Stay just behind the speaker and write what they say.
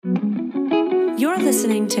You're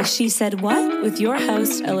listening to She Said What with your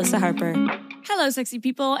host, Alyssa Harper. Hello, sexy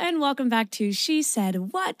people, and welcome back to She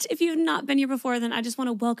Said What. If you've not been here before, then I just want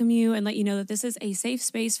to welcome you and let you know that this is a safe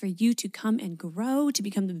space for you to come and grow, to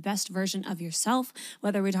become the best version of yourself,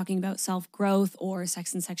 whether we're talking about self-growth or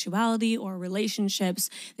sex and sexuality or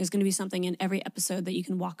relationships. There's going to be something in every episode that you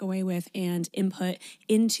can walk away with and input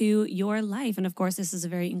into your life. And of course, this is a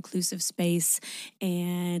very inclusive space,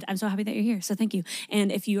 and I'm so happy that you're here. So thank you.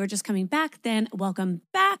 And if you are just coming back, then welcome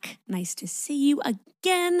back. Nice to see you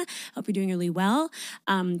again. Hope you're doing really well.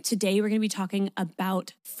 Today we're going to be talking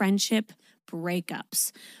about friendship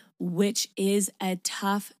breakups, which is a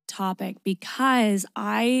tough topic because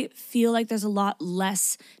I feel like there's a lot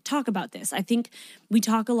less talk about this. I think we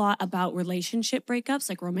talk a lot about relationship breakups,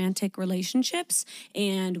 like romantic relationships,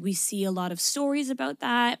 and we see a lot of stories about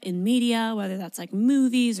that in media, whether that's like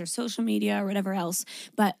movies or social media or whatever else.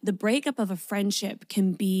 But the breakup of a friendship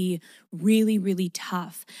can be really, really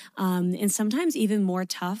tough, and sometimes even more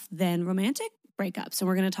tough than romantic breakups. And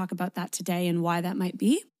we're going to talk about that today and why that might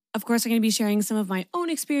be. Of course, I'm going to be sharing some of my own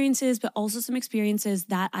experiences, but also some experiences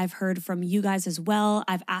that I've heard from you guys as well.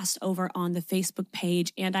 I've asked over on the Facebook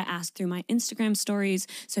page and I asked through my Instagram stories.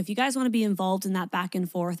 So if you guys want to be involved in that back and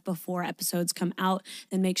forth before episodes come out,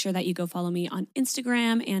 then make sure that you go follow me on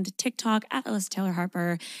Instagram and TikTok at Alyssa Taylor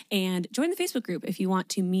Harper and join the Facebook group if you want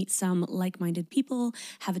to meet some like-minded people,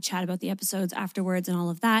 have a chat about the episodes afterwards and all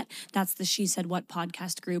of that. That's the She Said What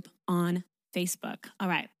podcast group on Facebook. All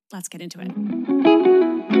right, let's get into it.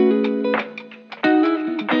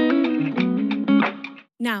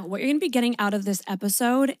 Now, what you're going to be getting out of this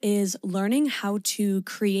episode is learning how to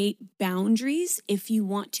create boundaries if you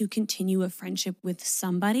want to continue a friendship with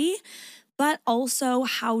somebody, but also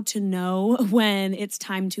how to know when it's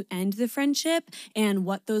time to end the friendship and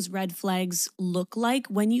what those red flags look like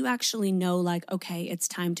when you actually know, like, okay, it's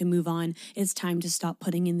time to move on. It's time to stop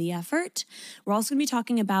putting in the effort. We're also going to be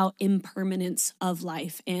talking about impermanence of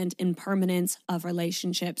life and impermanence of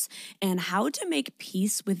relationships and how to make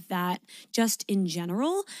peace with that just in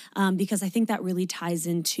general, because I think that really ties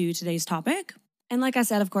into today's topic. And like I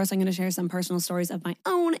said, of course, I'm going to share some personal stories of my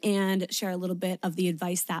own and share a little bit of the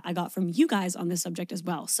advice that I got from you guys on this subject as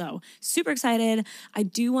well. So super excited. I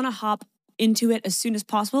do want to hop into it as soon as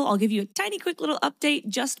possible. I'll give you a tiny quick little update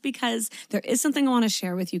just because there is something I want to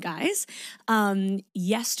share with you guys.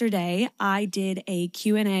 Yesterday, I did a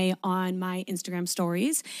Q&A on my Instagram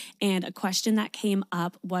stories, and a question that came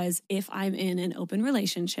up was if I'm in an open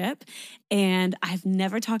relationship. And I've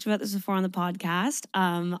never talked about this before on the podcast.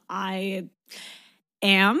 I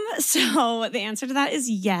am. So the answer to that is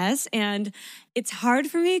yes. And it's hard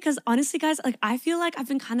for me because honestly, guys, like I feel like I've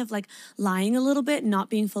been kind of like lying a little bit, not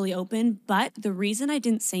being fully open. But the reason I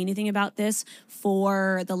didn't say anything about this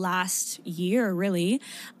for the last year, really,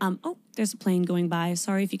 there's a plane going by.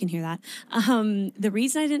 Sorry if you can hear that. The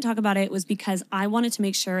reason I didn't talk about it was because I wanted to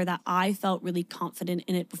make sure that I felt really confident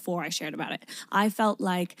in it before I shared about it. I felt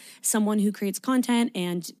like someone who creates content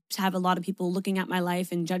and have a lot of people looking at my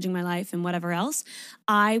life and judging my life and whatever else,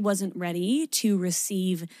 I wasn't ready to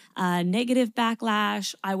receive negative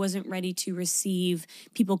backlash. I wasn't ready to receive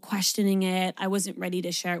people questioning it. I wasn't ready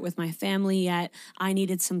to share it with my family yet. I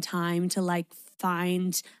needed some time to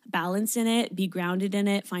find balance in it, be grounded in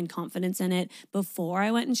it, find confidence in it before I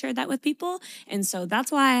went and shared that with people. And so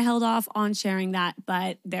that's why I held off on sharing that,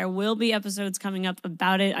 but there will be episodes coming up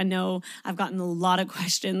about it. I know I've gotten a lot of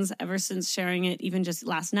questions ever since sharing it, even just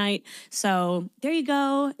last night. So there you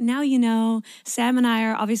go. Now you know. Sam and I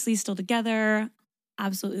are obviously still together.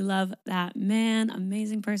 Absolutely love that man,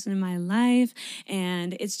 amazing person in my life.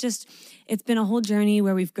 And it's been a whole journey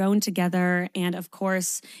where we've grown together. And of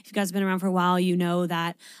course, if you guys have been around for a while, you know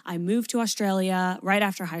that I moved to Australia right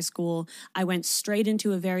after high school. I went straight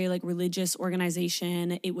into a very religious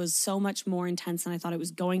organization. It was so much more intense than I thought it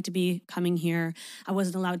was going to be coming here. I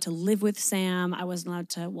wasn't allowed to live with Sam. I wasn't allowed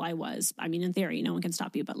to, well, I was. I mean, in theory, no one can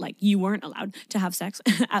stop you, but you weren't allowed to have sex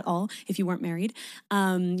at all if you weren't married.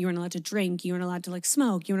 You weren't allowed to drink. You weren't allowed to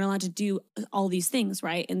smoke. You weren't allowed to do all these things,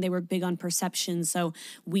 right? And they were big on perception. So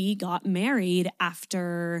we got married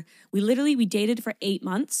after we dated for 8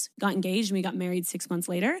 months, got engaged, and we got married 6 months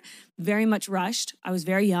later. Very much rushed. I was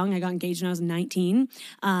very young. I got engaged when I was 19.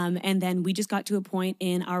 And then we just got to a point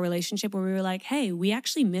in our relationship where we were like, hey, we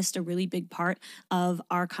actually missed a really big part of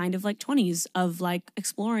our kind of 20s of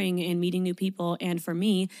exploring and meeting new people. And for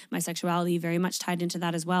me, my sexuality very much tied into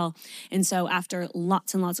that as well. And so after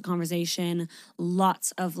lots and lots of conversation,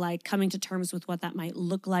 lots of like coming to terms with what that might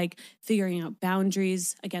look like, figuring out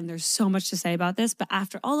boundaries. Again, there's so much to say about this, but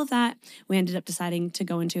after all of that, we ended up deciding to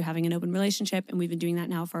go into having an open relationship, and we've been doing that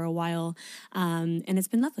now for a while. And it's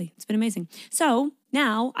been lovely. It's been amazing. So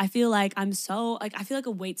now I feel like I feel like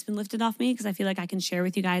a weight's been lifted off me, because I feel like I can share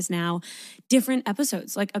with you guys now different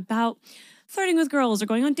episodes like about flirting with girls or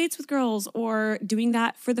going on dates with girls or doing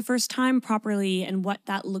that for the first time properly and what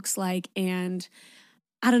that looks like. And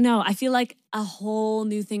I don't know, I feel like a whole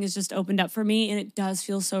new thing has just opened up for me, and it does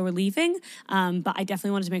feel so relieving. But I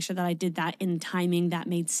definitely wanted to make sure that I did that in timing that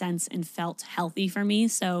made sense and felt healthy for me.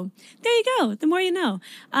 So there you go. The more you know.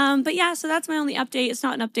 But yeah, so that's my only update. It's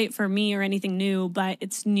not an update for me or anything new, but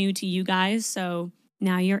it's new to you guys. So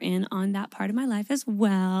now you're in on that part of my life as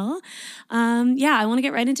well. I want to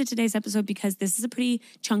get right into today's episode because this is a pretty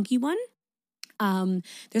chunky one.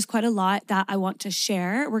 There's quite a lot that I want to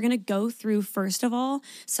share. We're going to go through, first of all,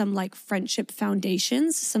 some like friendship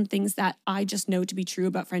foundations, some things that I just know to be true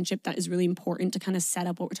about friendship that is really important to kind of set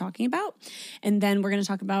up what we're talking about. And then we're going to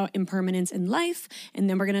talk about impermanence in life. And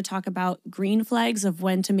then we're going to talk about green flags of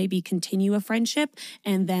when to maybe continue a friendship,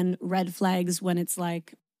 and then red flags when it's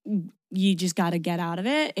like, you just got to get out of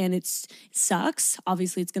it and it sucks.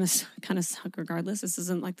 Obviously, it's going to kind of suck regardless. This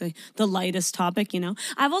isn't like the lightest topic, you know.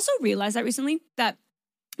 I've also realized that recently that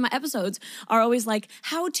my episodes are always like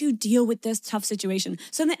how to deal with this tough situation.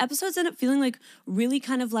 So then the episodes end up feeling like really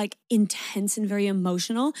kind of like intense and very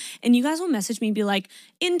emotional. And you guys will message me and be like,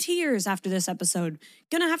 in tears after this episode,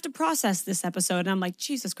 gonna have to process this episode. And I'm like,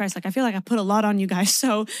 Jesus Christ, like I feel like I put a lot on you guys.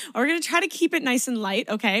 So we're gonna try to keep it nice and light.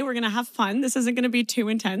 Okay, we're gonna have fun. This isn't gonna be too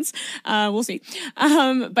intense. We'll see.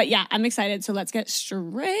 But yeah, I'm excited. So let's get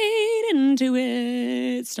straight into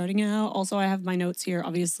it. Starting out. Also, I have my notes here,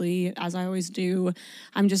 obviously, as I always do.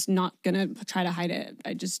 I'm just not gonna try to hide it.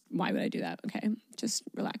 Why would I do that? Okay, just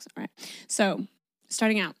relax. All right. So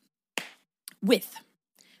starting out with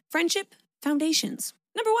friendship foundations.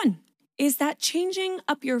 Number one is that changing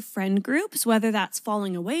up your friend groups, whether that's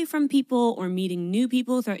falling away from people or meeting new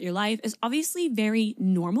people throughout your life, is obviously very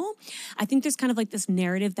normal. I think there's kind of like this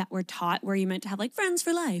narrative that we're taught where you're meant to have like friends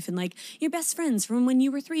for life and like your best friends from when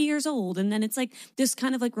you were 3 years old. And then it's like this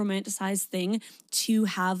kind of like romanticized thing to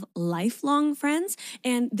have lifelong friends.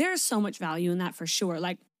 And there's so much value in that for sure.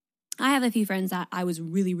 Like, I have a few friends that I was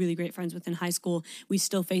really, really great friends with in high school. We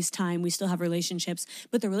still FaceTime, we still have relationships,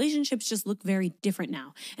 but the relationships just look very different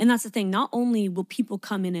now. And that's the thing. Not only will people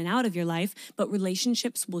come in and out of your life, but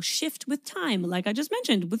relationships will shift with time. Like I just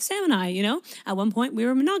mentioned with Sam and I, you know, at one point we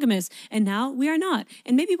were monogamous and now we are not.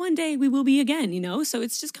 And maybe one day we will be again, you know? So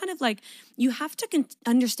it's just kind of like, you have to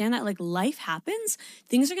understand that like life happens,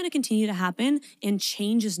 things are going to continue to happen, and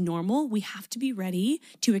change is normal. We have to be ready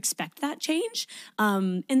to expect that change.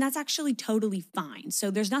 And that's actually totally fine.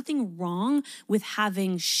 So there's nothing wrong with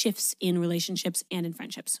having shifts in relationships and in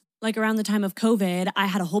friendships. Like around the time of COVID, I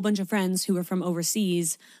had a whole bunch of friends who were from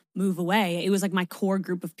overseas move away. It was like my core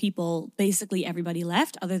group of people. Basically everybody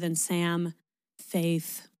left other than Sam,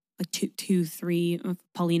 Faith, like two, three,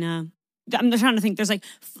 Paulina. I'm trying to think. There's like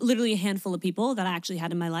literally a handful of people that I actually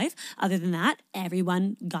had in my life. Other than that,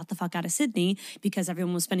 everyone got the fuck out of Sydney because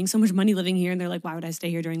everyone was spending so much money living here. And they're like, why would I stay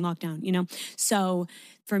here during lockdown? You know? So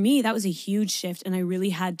for me, that was a huge shift and I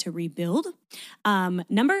really had to rebuild.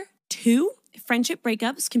 Number two, friendship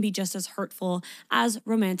breakups can be just as hurtful as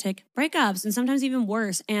romantic breakups and sometimes even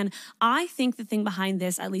worse. And I think the thing behind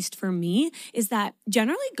this, at least for me, is that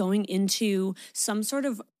generally going into some sort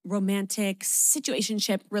of romantic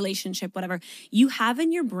situationship, relationship, whatever, you have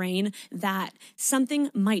in your brain that something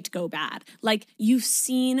might go bad. Like you've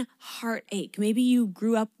seen heartache. Maybe you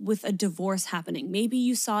grew up with a divorce happening. Maybe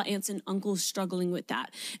you saw aunts and uncles struggling with that.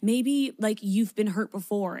 Maybe like you've been hurt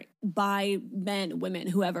before by men, women,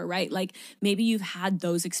 whoever, right? Like maybe you've had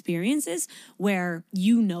those experiences where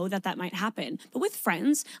you know that might happen. But with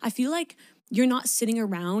friends, I feel like you're not sitting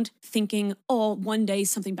around thinking, oh, one day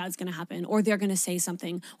something bad's going to happen, or they're going to say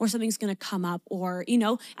something, or something's going to come up, or, you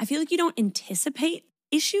know, I feel like you don't anticipate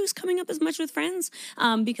issues coming up as much with friends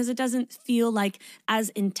because it doesn't feel like as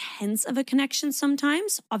intense of a connection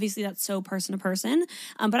sometimes. Obviously, that's so person to person.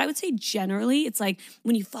 But I would say generally, it's like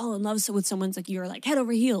when you fall in love with someone, it's like you're like head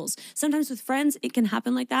over heels. Sometimes with friends, it can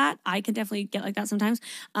happen like that. I can definitely get like that sometimes.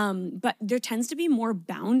 But there tends to be more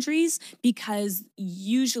boundaries because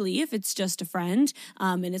usually if it's just a friend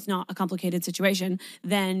and it's not a complicated situation,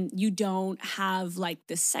 then you don't have like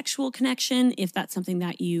this sexual connection if that's something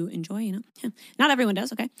that you enjoy, you know? Yeah. Not everyone does.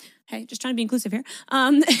 Okay. Hey, just trying to be inclusive here.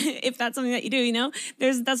 If that's something that you do, you know,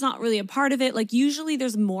 that's not really a part of it. Like usually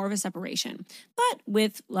there's more of a separation, but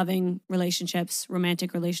with loving relationships,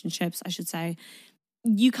 romantic relationships, I should say,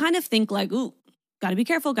 you kind of think like, ooh, got to be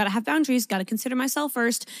careful, got to have boundaries, got to consider myself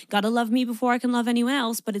first, got to love me before I can love anyone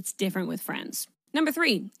else, but it's different with friends. Number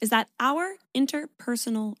 3 is that our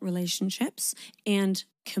interpersonal relationships and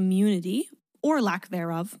community, or lack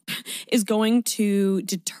thereof, is going to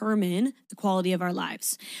determine the quality of our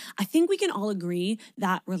lives. I think we can all agree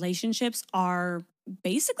that relationships are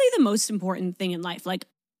basically the most important thing in life. Like,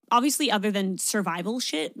 obviously, other than survival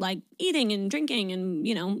shit, like eating and drinking and,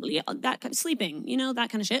 that kind of sleeping, that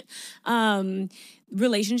kind of shit.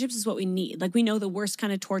 Relationships is what we need. Like, we know the worst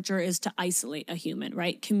kind of torture is to isolate a human,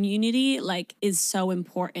 right? Community, is so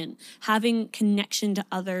important. Having connection to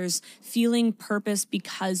others, feeling purpose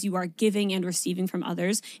because you are giving and receiving from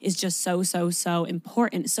others is just so, so, so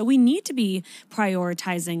important. So we need to be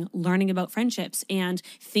prioritizing learning about friendships and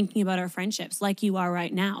thinking about our friendships like you are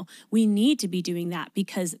right now. We need to be doing that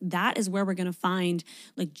because that is where we're going to find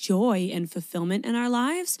joy and fulfillment in our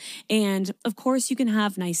lives. And of course, you can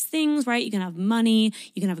have nice things, right? You can have money,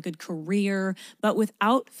 you can have a good career, but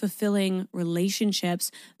without fulfilling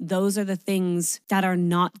relationships, those are the things that are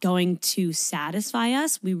not going to satisfy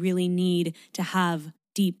us. We really need to have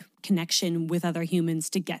deep connection with other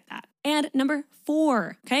humans to get that. And number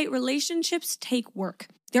 4, okay, relationships take work.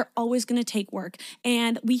 They're always going to take work.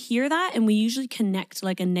 And we hear that and we usually connect a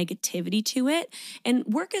negativity to it. And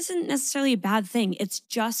work isn't necessarily a bad thing. It's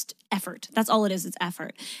just effort. That's all it is. It's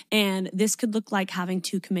effort. And this could look like having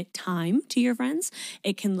to commit time to your friends.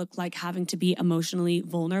 It can look like having to be emotionally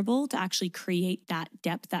vulnerable to actually create that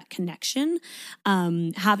depth, that connection.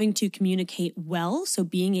 Having to communicate well. So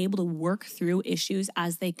being able to work through issues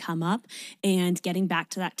as they come up and getting back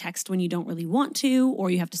to that text when you don't really want to, or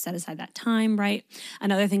you have to set aside that time, right?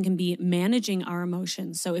 Another thing can be managing our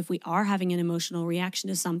emotions. So if we are having an emotional reaction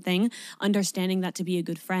to something, understanding that to be a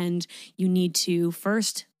good friend, you need to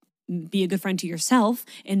first be a good friend to yourself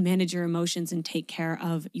and manage your emotions and take care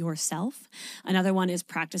of yourself. Another one is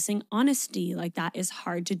practicing honesty. That is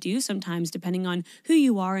hard to do sometimes depending on who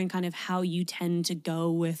you are and kind of how you tend to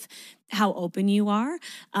go with how open you are.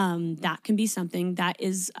 That can be something that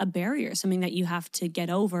is a barrier, something that you have to get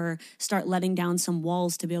over, start letting down some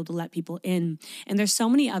walls to be able to let people in. And there's so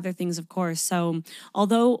many other things, of course. So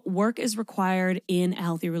although work is required in a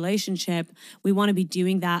healthy relationship, we want to be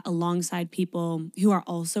doing that alongside people who are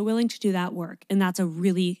also willing to do that work. And that's a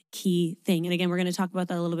really key thing. And again, we're going to talk about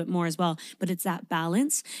that a little bit more as well, but it's that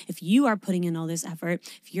balance. If you are putting in all this effort,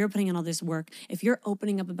 if you're putting in all this work, if you're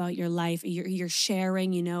opening up about your life, you're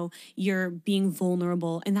sharing, you're being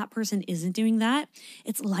vulnerable, and that person isn't doing that,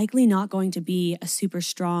 it's likely not going to be a super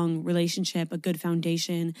strong relationship, a good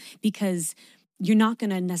foundation, because you're not going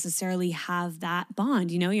to necessarily have that bond.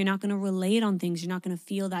 You're not going to relate on things. You're not going to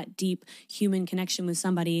feel that deep human connection with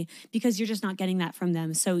somebody because you're just not getting that from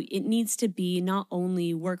them. So it needs to be not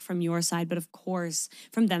only work from your side, but of course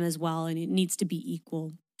from them as well. And it needs to be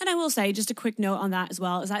equal. And I will say, just a quick note on that as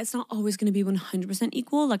well, is that it's not always going to be 100%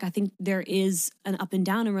 equal. I think there is an up and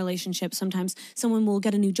down in relationships. Sometimes someone will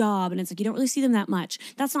get a new job and it's you don't really see them that much.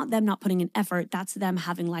 That's not them not putting in effort. That's them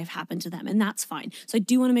having life happen to them. And that's fine. So I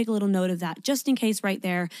do want to make a little note of that, just in case right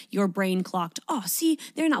there, your brain clocked, oh, see,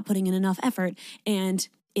 they're not putting in enough effort. And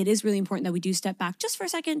it is really important that we do step back just for a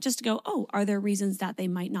second, just to go, oh, are there reasons that they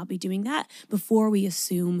might not be doing that before we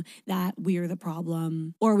assume that we're the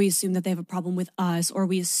problem, or we assume that they have a problem with us, or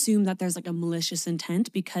we assume that there's a malicious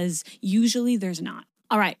intent, because usually there's not.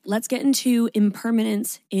 All right, let's get into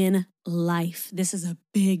impermanence in life. This is a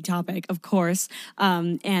big topic, of course,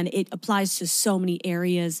 and it applies to so many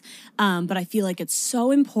areas, but I feel like it's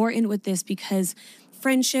so important with this because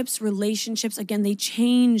friendships, relationships, again, they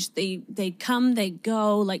change, they come, they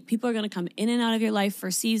go. People are going to come in and out of your life for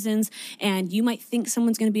seasons, and you might think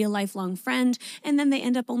someone's going to be a lifelong friend, and then they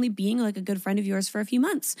end up only being a good friend of yours for a few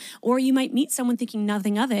months. Or you might meet someone thinking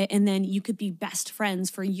nothing of it, and then you could be best friends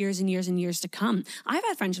for years and years and years to come. I've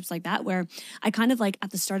had friendships like that where I kind of at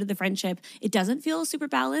the start of the friendship, it doesn't feel super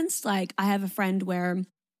balanced. I have a friend where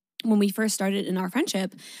when we first started in our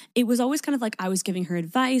friendship, it was always kind of I was giving her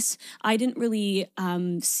advice. I didn't really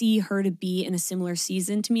see her to be in a similar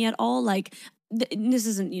season to me at all. This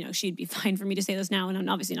isn't, she'd be fine for me to say this now, and I'm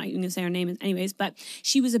obviously not even going to say her name anyways, but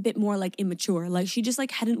she was a bit more immature. She just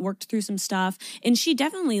hadn't worked through some stuff, and she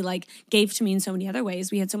definitely gave to me in so many other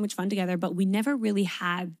ways. We had so much fun together, but we never really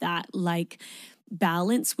had that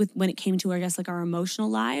balance with when it came to, I guess, our emotional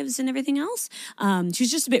lives and everything else. She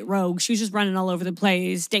was just a bit rogue. She was just running all over the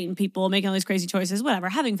place, dating people, making all these crazy choices, whatever,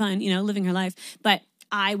 having fun, living her life. But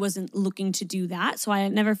I wasn't looking to do that. So I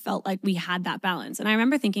never felt like we had that balance. And I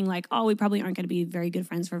remember thinking like, oh, we probably aren't going to be very good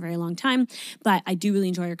friends for a very long time, but I do really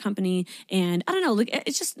enjoy your company. And I don't know, like,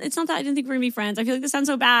 it's not that I didn't think we're going to be friends. I feel like this sounds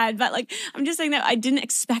so bad, but like, I'm just saying that I didn't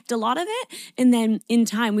expect a lot of it. And then in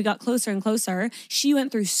time, we got closer and closer. She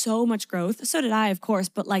went through so much growth. So did I, of course,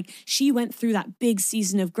 but like she went through that big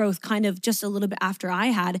season of growth kind of just a little bit after I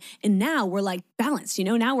had. And now we're like balanced,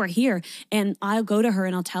 now we're here, and I'll go to her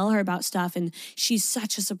and I'll tell her about stuff. And she's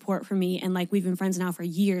such a support for me. And like, we've been friends now for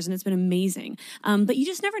years and it's been amazing. But you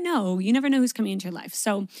just never know. You never know who's coming into your life.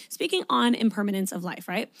 So speaking on impermanence of life,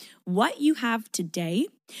 right? What you have today,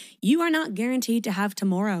 you are not guaranteed to have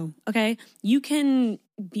tomorrow. Okay. You can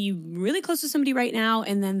be really close to somebody right now,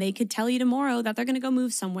 and then they could tell you tomorrow that they're going to go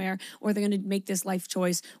move somewhere, or they're going to make this life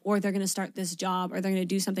choice, or they're going to start this job, or they're going to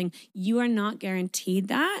do something. You are not guaranteed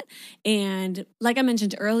that. And like I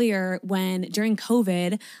mentioned earlier, during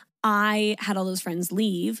COVID, I had all those friends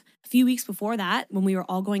leave. A few weeks before that, when we were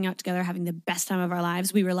all going out together, having the best time of our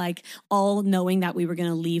lives, we were like all knowing that we were going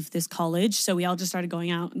to leave this college. So we all just started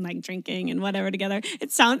going out and like drinking and whatever together.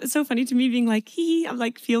 It's so funny to me being like, I'm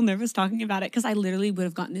like, feel nervous talking about it because I literally would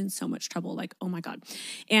have gotten in so much trouble. Like, oh my God.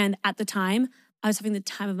 And at the time, I was having the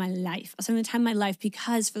time of my life. I was having the time of my life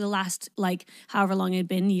because for the last, like, however long it had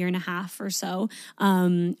been, year and a half or so,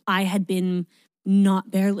 I had been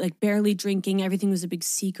barely drinking. Everything was a big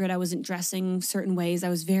secret. I wasn't dressing certain ways. I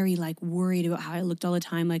was very like worried about how I looked all the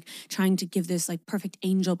time, like trying to give this like perfect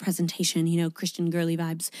angel presentation, Christian girly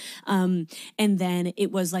vibes. And then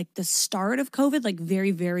it was like the start of COVID, like very,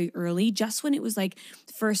 very early, just when it was like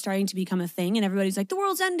first starting to become a thing. And everybody's like, the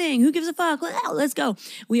world's ending. Who gives a fuck? Well, let's go.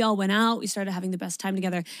 We all went out. We started having the best time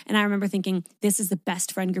together. And I remember thinking, this is the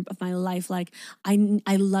best friend group of my life. Like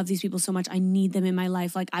I love these people so much. I need them in my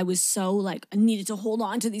life. Like I was so like, I needed to hold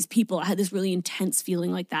on to these people. I had this really intense feeling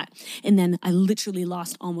like that. And then I literally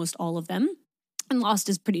lost almost all of them. And lost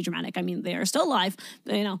is pretty dramatic. I mean, they are still alive,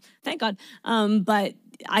 thank God. But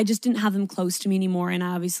I just didn't have them close to me anymore. And I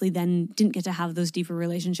obviously then didn't get to have those deeper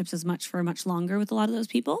relationships as much for much longer with a lot of those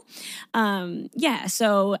people.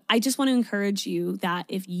 So I just want to encourage you that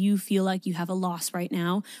if you feel like you have a loss right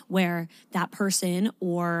now where that person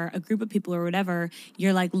or a group of people or whatever,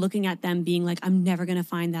 you're like looking at them being like, I'm never going to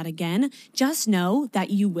find that again. Just know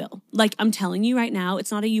that you will. Like I'm telling you right now,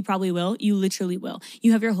 it's not a you probably will. You literally will.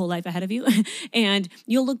 You have your whole life ahead of you and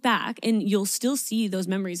you'll look back and you'll still see those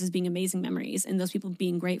memories as being amazing memories and those people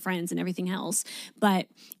being great friends and everything else. But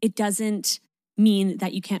it doesn't mean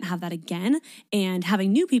that you can't have that again. And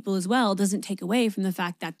having new people as well doesn't take away from the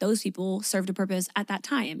fact that those people served a purpose at that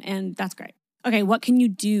time. And that's great. Okay, what can you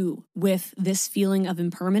do with this feeling of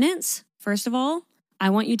impermanence? First of all, I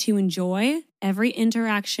want you to enjoy every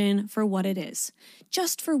interaction for what it is,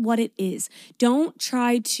 just for what it is. Don't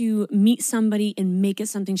try to meet somebody and make it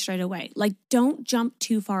something straight away. Like, don't jump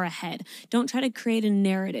too far ahead. Don't try to create a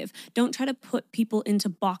narrative. Don't try to put people into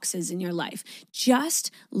boxes in your life.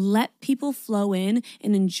 Just let people flow in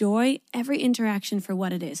and enjoy every interaction for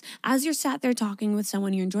what it is. As you're sat there talking with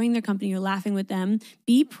someone, you're enjoying their company, you're laughing with them,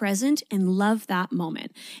 be present and love that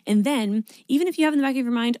moment. And then, even if you have in the back of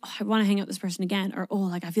your mind, I want to hang out with this person again, or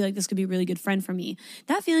I feel like this could be a really good friend for me.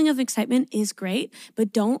 That feeling of excitement is great,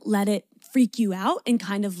 but don't let it freak you out and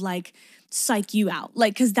kind of like psych you out.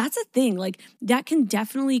 Like, cause that's a thing. Like that can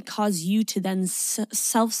definitely cause you to then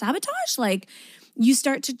self-sabotage. Like you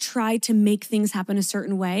start to try to make things happen a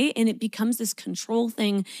certain way and it becomes this control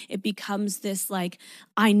thing. It becomes this like,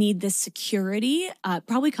 I need this security.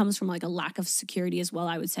 Probably comes from like a lack of security as well,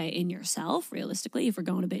 I would say, in yourself, realistically, if we're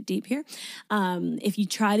going a bit deep here. If you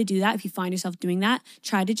try to do that, if you find yourself doing that,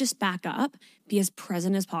 try to just back up, be as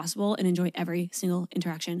present as possible and enjoy every single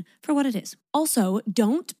interaction for what it is. Also,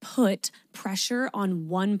 don't put pressure on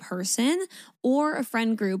one person or a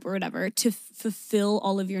friend group or whatever to fulfill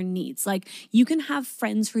all of your needs. Like you can have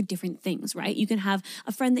friends for different things, right? You can have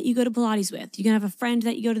a friend that you go to Pilates with. You can have a friend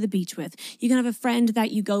that you go to the beach with. You can have a friend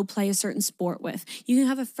that you go play a certain sport with. You can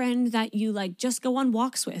have a friend that you like just go on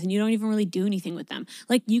walks with and you don't even really do anything with them.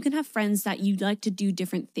 Like you can have friends that you like to do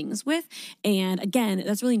different things with. And again,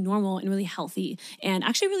 that's really normal and really healthy and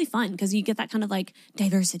actually really fun because you get that kind of like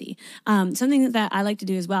diversity. Something that I like to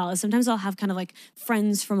do as well is sometimes I'll have kind of like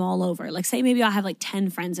friends from all over. Like say maybe I'll have like 10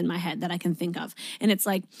 friends in my head that I can think of. And it's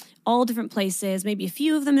like, all different places. Maybe a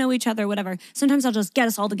few of them know each other, whatever. Sometimes I'll just get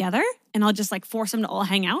us all together and I'll just like force them to all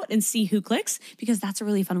hang out and see who clicks, because that's a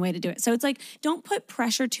really fun way to do it. So it's like, don't put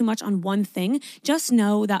pressure too much on one thing. Just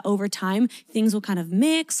know that over time, things will kind of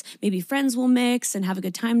mix. Maybe friends will mix and have a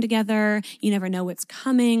good time together. You never know what's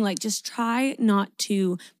coming. Like, just try not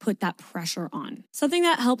to put that pressure on. Something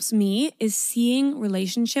that helps me is seeing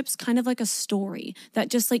relationships kind of like a story that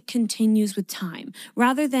just like continues with time,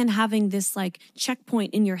 rather than having this like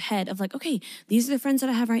checkpoint in your head of like, okay, these are the friends that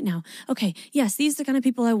I have right now. Okay, yes, these are the kind of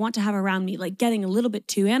people I want to have around me, like getting a little bit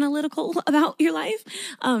too analytical about your life.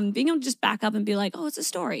 Being able to just back up and be like, oh, it's a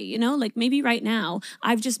story, you know, like maybe right now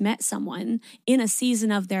I've just met someone in a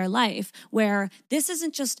season of their life where this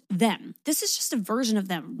isn't just them. This is just a version of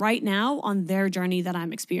them right now on their journey that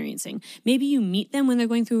I'm experiencing. Maybe you meet them when they're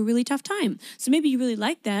going through a really tough time. So maybe you really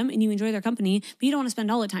like them and you enjoy their company, but you don't want to spend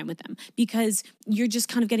all the time with them because you're just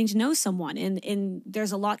kind of getting to know someone and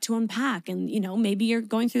there's a lot to unpack, and you know, maybe you're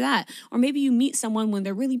going through that. Or maybe you meet someone when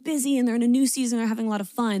they're really busy and they're in a new season, they're having a lot of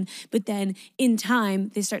fun, but then in time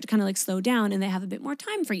they start to kind of like slow down and they have a bit more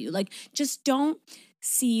time for you. Like, just don't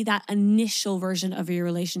see that initial version of your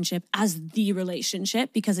relationship as the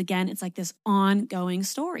relationship, because again, it's like this ongoing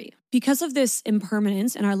story. Because of this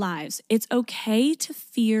impermanence in our lives, it's okay to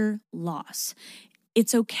fear loss.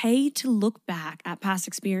 It's okay to look back at past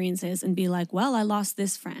experiences and be like, well, I lost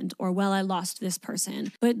this friend, or well, I lost this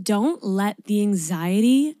person. But don't let the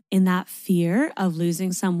anxiety and that fear of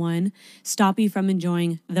losing someone stop you from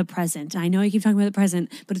enjoying the present. I know I keep talking about the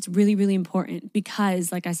present, but it's really, really important because,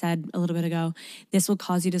 like I said a little bit ago, this will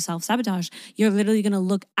cause you to self-sabotage. You're literally going to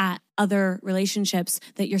look at other relationships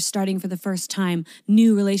that you're starting for the first time,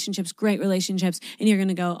 new relationships, great relationships, and you're going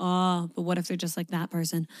to go, oh, but what if they're just like that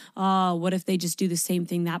person? Oh, what if they just do the same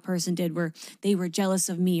thing that person did, where they were jealous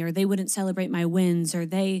of me, or they wouldn't celebrate my wins, or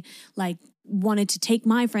they like wanted to take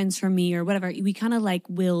my friends from me, or whatever. We kind of like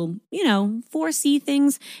will, you know, foresee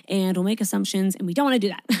things and we'll make assumptions, and we don't want to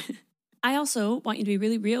do that. I also want you to be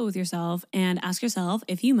really real with yourself and ask yourself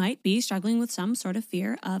if you might be struggling with some sort of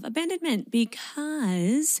fear of abandonment,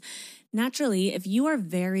 because naturally, if you are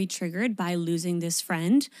very triggered by losing this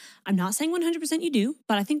friend, I'm not saying 100% you do,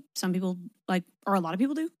 but I think some people or a lot of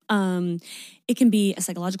people do. It can be a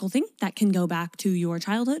psychological thing that can go back to your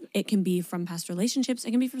childhood. It can be from past relationships.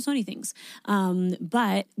 It can be from so many things.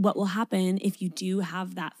 But what will happen if you do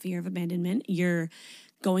have that fear of abandonment, you're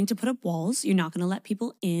going to put up walls. You're not going to let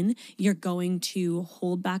people in. You're going to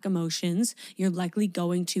hold back emotions. You're likely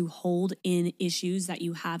going to hold in issues that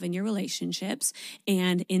you have in your relationships.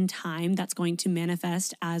 And in time, that's going to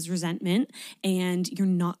manifest as resentment. And you're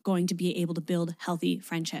not going to be able to build healthy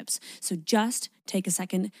friendships. So just take a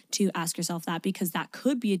second to ask yourself that, because that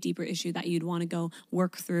could be a deeper issue that you'd want to go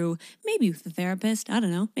work through, maybe with a therapist. I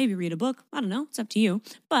don't know. Maybe read a book. I don't know. It's up to you.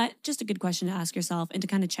 But just a good question to ask yourself and to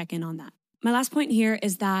kind of check in on that. My last point here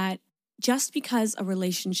is that just because a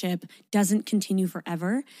relationship doesn't continue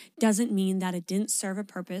forever doesn't mean that it didn't serve a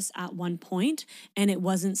purpose at one point and it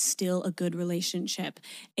wasn't still a good relationship.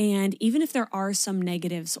 And even if there are some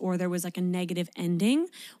negatives, or there was like a negative ending,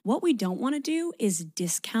 what we don't want to do is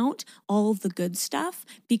discount all of the good stuff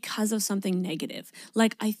because of something negative.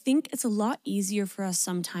 Like, I think it's a lot easier for us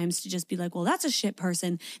sometimes to just be like, well, that's a shit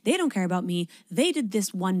person. They don't care about me. They did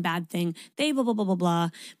this one bad thing. They blah, blah, blah, blah, blah.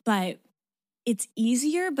 But it's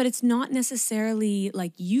easier, but it's not necessarily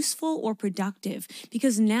like useful or productive,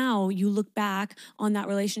 because now you look back on that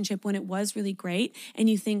relationship when it was really great and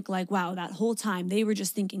you think like, wow, that whole time they were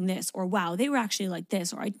just thinking this, or wow, they were actually like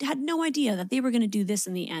this, or I had no idea that they were going to do this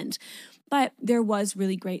in the end. But there was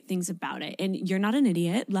really great things about it. And you're not an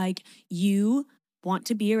idiot. Like, you want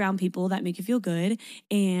to be around people that make you feel good,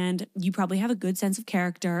 and you probably have a good sense of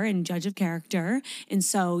character and judge of character. And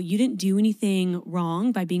so you didn't do anything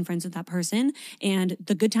wrong by being friends with that person, and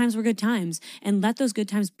the good times were good times, and let those good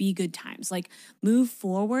times be good times. Like, move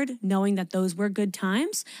forward knowing that those were good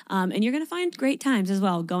times, and you're going to find great times as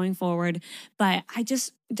well going forward. But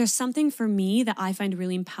there's something for me that I find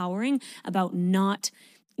really empowering about not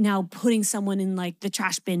now putting someone in like the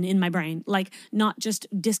trash bin in my brain, like not just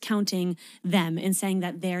discounting them and saying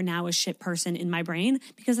that they're now a shit person in my brain,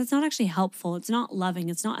 because that's not actually helpful. It's not loving.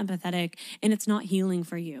 It's not empathetic, and it's not healing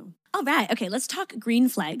for you. All right. Okay. Let's talk green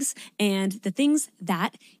flags and the things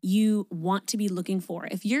that you want to be looking for.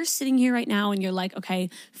 If you're sitting here right now and you're like, okay,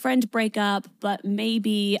 friend breakup, but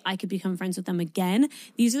maybe I could become friends with them again.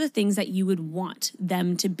 These are the things that you would want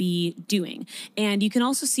them to be doing. And you can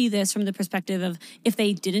also see this from the perspective of if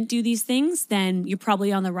they didn't do these things, then you're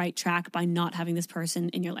probably on the right track by not having this person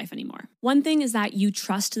in your life anymore. One thing is that you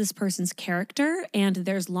trust this person's character and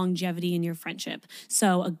there's longevity in your friendship.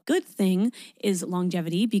 So a good thing is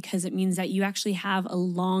longevity because it means that you actually have a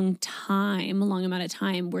long amount of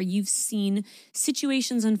time where you've seen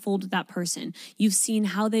situations unfold with that person. You've seen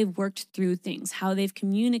how they've worked through things, how they've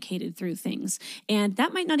communicated through things. And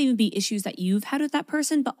that might not even be issues that you've had with that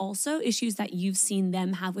person, but also issues that you've seen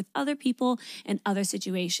them have with other people and other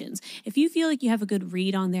situations. If you feel like you have a good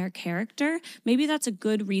read on their character, maybe that's a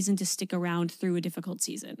good reason to stick around through a difficult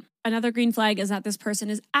season. Another green flag is that this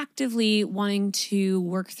person is actively wanting to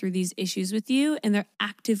work through these issues with you, and they're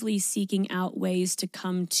actively seeking out ways to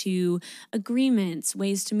come to agreements,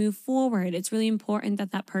 ways to move forward. It's really important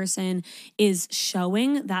that that person is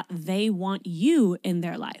showing that they want you in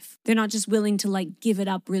their life. They're not just willing to give it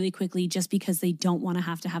up really quickly just because they don't want to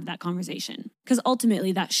have that conversation. Because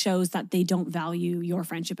ultimately that shows that they don't value your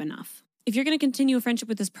friendship enough. If you're going to continue a friendship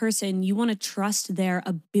with this person, you want to trust their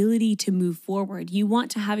ability to move forward. You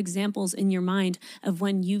want to have examples in your mind of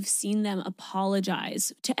when you've seen them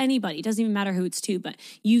apologize to anybody. It doesn't even matter who it's to, but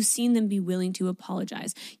you've seen them be willing to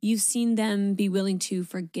apologize. You've seen them be willing to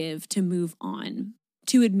forgive, to move on,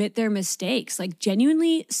 to admit their mistakes.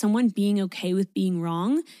 Genuinely, someone being okay with being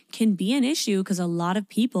wrong can be an issue because a lot of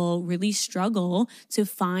people really struggle to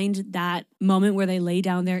find that moment where they lay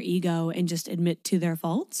down their ego and just admit to their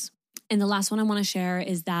faults. And the last one I want to share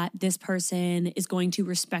is that this person is going to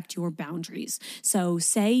respect your boundaries. So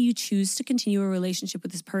say you choose to continue a relationship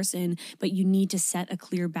with this person, but you need to set a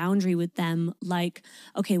clear boundary with them.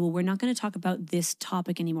 Okay, well, we're not going to talk about this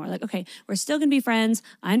topic anymore. Okay, we're still going to be friends.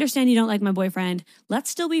 I understand you don't like my boyfriend. Let's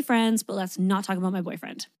still be friends, but let's not talk about my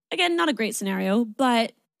boyfriend. Again, not a great scenario,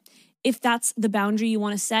 but if that's the boundary you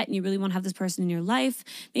want to set and you really want to have this person in your life,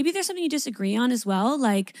 maybe there's something you disagree on as well,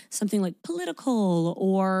 like something like political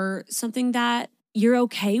or something that you're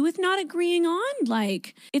okay with not agreeing on.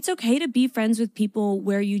 It's okay to be friends with people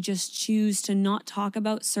where you just choose to not talk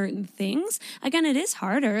about certain things. Again, it is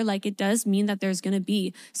harder. It does mean that there's going to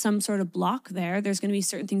be some sort of block there. There's going to be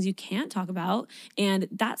certain things you can't talk about, and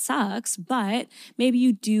that sucks. But maybe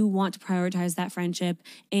you do want to prioritize that friendship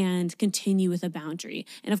and continue with a boundary.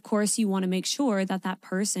 And of course, you want to make sure that that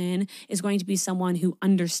person is going to be someone who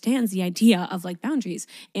understands the idea of boundaries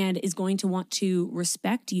and is going to want to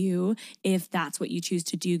respect you if that's what you choose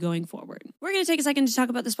to do going forward. We're going to take a second to talk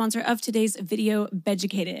about the sponsor of today's video,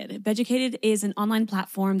 Beducated. Beducated is an online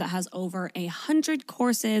platform that has over 100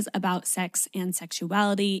 courses about sex and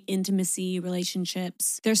sexuality, intimacy,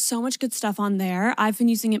 relationships. There's so much good stuff on there. I've been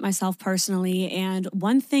using it myself personally, and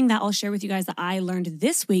one thing that I'll share with you guys that I learned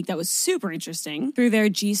this week that was super interesting through their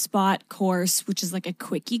G-Spot course, which is a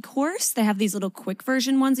quickie course. They have these little quick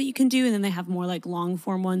version ones that you can do, and then they have more long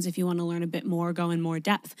form ones if you want to learn a bit more, go in more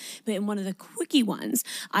depth. But in one of the quickie ones,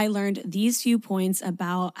 I learned these few points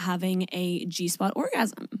about having a G-spot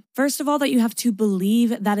orgasm. First of all, that you have to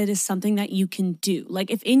believe that it is something that you can do.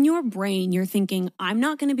 If in your brain you're thinking, I'm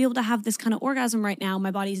not going to be able to have this kind of orgasm right now,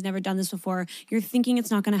 my body's never done this before, you're thinking it's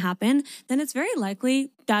not going to happen, then it's very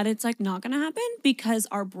likely that it's not going to happen because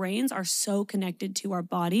our brains are so connected to our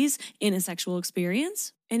bodies in a sexual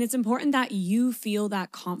experience. And it's important that you feel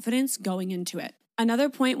that confidence going into it. Another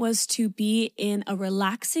point was to be in a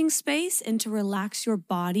relaxing space and to relax your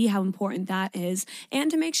body, how important that is,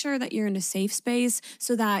 and to make sure that you're in a safe space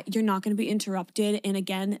so that you're not going to be interrupted. And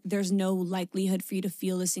again, there's no likelihood for you to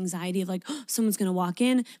feel this anxiety of someone's going to walk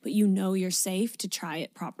in, but you're safe to try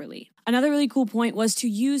it properly. Another really cool point was to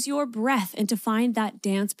use your breath and to find that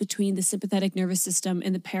dance between the sympathetic nervous system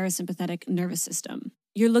and the parasympathetic nervous system.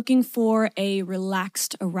 You're looking for a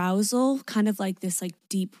relaxed arousal, kind of this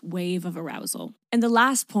deep wave of arousal. And the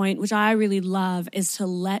last point, which I really love, is to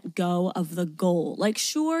let go of the goal.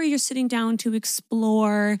 Sure, you're sitting down to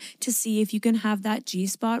explore, to see if you can have that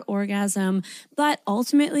G-spot orgasm, but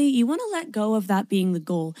ultimately you want to let go of that being the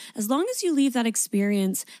goal. As long as you leave that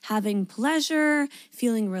experience having pleasure,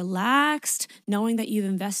 feeling relaxed, knowing that you've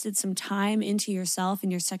invested some time into yourself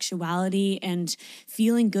and your sexuality and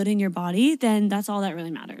feeling good in your body, then that's all that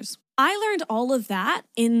really matters. I learned all of that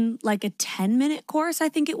in a 10-minute course, I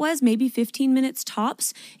think it was, maybe 15 minutes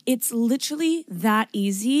tops. It's literally that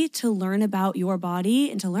easy to learn about your body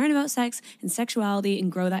and to learn about sex and sexuality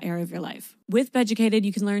and grow that area of your life. With Beducated,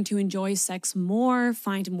 you can learn to enjoy sex more,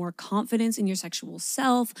 find more confidence in your sexual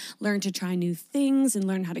self, learn to try new things, and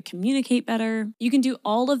learn how to communicate better. You can do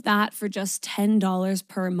all of that for just $10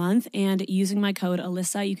 per month, and using my code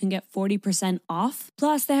Alyssa, you can get 40% off.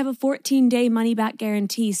 Plus, they have a 14-day money-back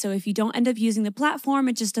guarantee, so if you don't end up using the platform,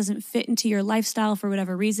 it just doesn't fit into your lifestyle for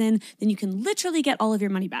whatever reason, then you can literally get all of your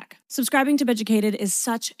money back. Subscribing to Beducated is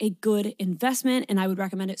such a good investment, and I would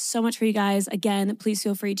recommend it so much for you guys. Again, please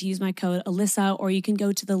feel free to use my code Alyssa, or you can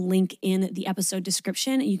go to the link in the episode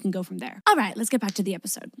description and you can go from there. All right, let's get back to the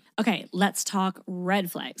episode. Okay, let's talk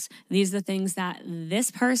red flags. These are the things that this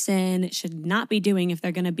person should not be doing if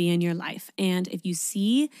they're going to be in your life. And if you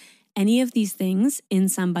see any of these things in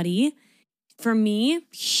somebody, for me,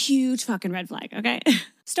 huge fucking red flag, okay?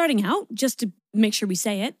 Starting out, just to make sure we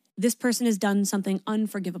say it, this person has done something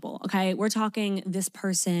unforgivable, okay? We're talking this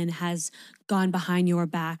person has gone behind your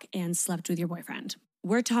back and slept with your boyfriend.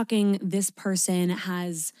 We're talking this person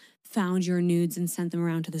has found your nudes and sent them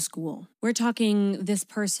around to the school. We're talking this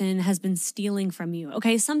person has been stealing from you,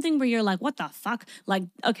 okay? Something where you're like, what the fuck? Like,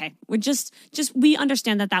 okay, we're just we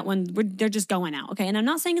understand that one, they're just going out, okay? And I'm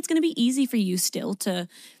not saying it's going to be easy for you still to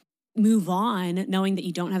move on knowing that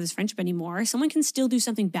you don't have this friendship anymore. Someone can still do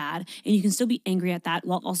something bad and you can still be angry at that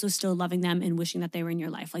while also still loving them and wishing that they were in your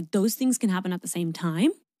life. Like those things can happen at the same time.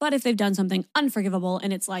 But if they've done something unforgivable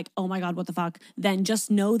and it's like, oh my God, what the fuck? Then just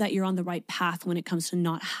know that you're on the right path when it comes to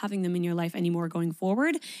not having them in your life anymore going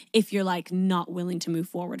forward if you're like not willing to move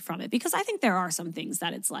forward from it. Because I think there are some things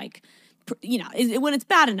that it's like, you know, when it's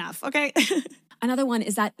bad enough, okay? Another one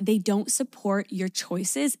is that they don't support your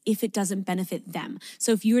choices if it doesn't benefit them.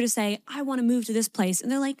 So if you were to say, I want to move to this place,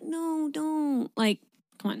 and they're like, no, don't. Like,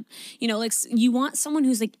 come on. You know, like you want someone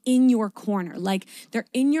who's like in your corner. Like they're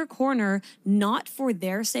in your corner, not for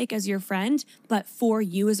their sake as your friend, but for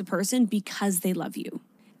you as a person because they love you.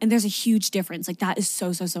 And there's a huge difference. Like that is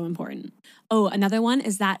so, so, so important. Oh, another one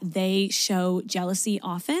is that they show jealousy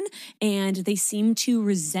often and they seem to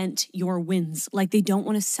resent your wins. Like they don't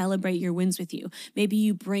want to celebrate your wins with you. Maybe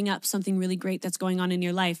you bring up something really great that's going on in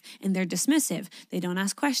your life and they're dismissive. They don't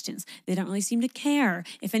ask questions. They don't really seem to care.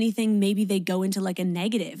 If anything, maybe they go into like a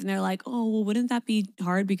negative and they're like, oh, well, wouldn't that be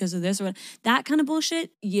hard because of this or what? That kind of bullshit?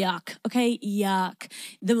 Yuck. Okay, yuck.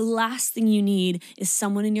 The last thing you need is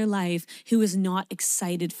someone in your life who is not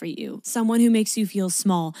excited for you. Someone who makes you feel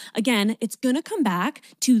small. Again, it's going to come back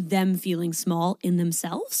to them feeling small in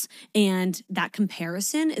themselves. And that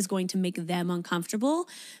comparison is going to make them uncomfortable.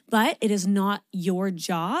 But it is not your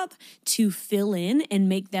job to fill in and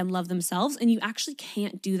make them love themselves. And you actually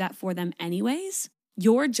can't do that for them anyways.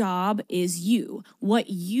 Your job is you. What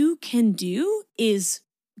you can do is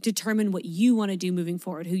determine what you want to do moving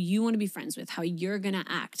forward, who you want to be friends with, how you're going to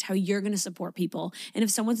act, how you're going to support people. And if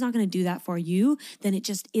someone's not going to do that for you, then it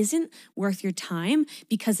just isn't worth your time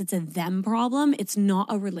because it's a them problem. It's not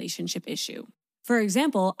a relationship issue. For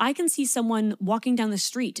example, I can see someone walking down the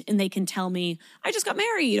street and they can tell me, I just got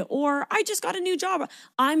married or I just got a new job.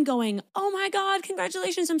 I'm going, oh my God,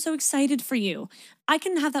 congratulations. I'm so excited for you. I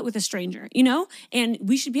can have that with a stranger, you know? And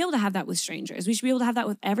we should be able to have that with strangers. We should be able to have that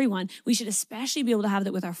with everyone. We should especially be able to have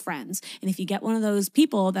that with our friends. And if you get one of those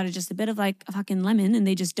people that are just a bit of like a fucking lemon and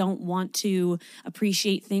they just don't want to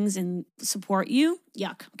appreciate things and support you,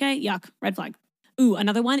 yuck. Okay, yuck, red flag. Ooh,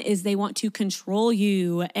 another one is they want to control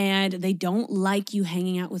you and they don't like you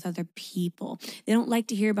hanging out with other people. They don't like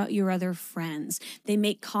to hear about your other friends. They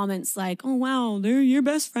make comments like, oh, wow, they're your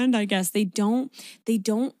best friend, I guess. They don't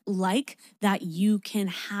like that you can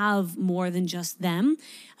have more than just them.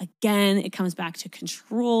 Again, it comes back to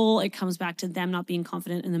control. It comes back to them not being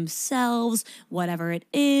confident in themselves, whatever it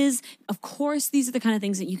is. Of course, these are the kind of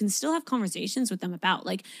things that you can still have conversations with them about.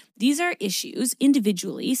 Like these are issues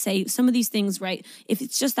individually. Say some of these things, right? If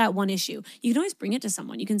it's just that one issue, you can always bring it to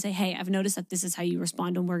someone. You can say, hey, I've noticed that this is how you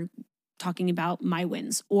respond when we're talking about my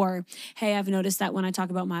wins. Or, hey, I've noticed that when I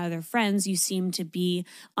talk about my other friends, you seem to be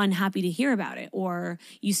unhappy to hear about it. Or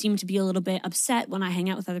you seem to be a little bit upset when I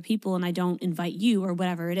hang out with other people and I don't invite you or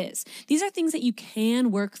whatever it is. These are things that you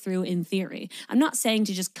can work through in theory. I'm not saying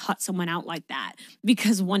to just cut someone out like that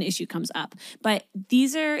because one issue comes up. But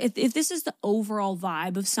these are, if this is the overall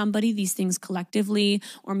vibe of somebody, these things collectively,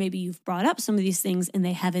 or maybe you've brought up some of these things and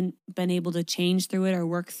they haven't been able to change through it or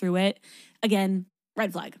work through it, again,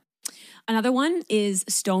 red flag. Another one is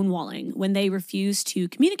stonewalling, when they refuse to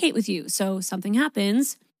communicate with you. So something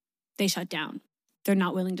happens, they shut down. They're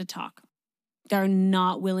not willing to talk. They're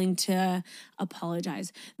not willing to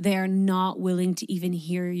apologize. They're not willing to even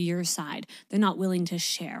hear your side. They're not willing to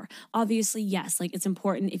share. Obviously, yes, like it's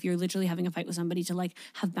important if you're literally having a fight with somebody to like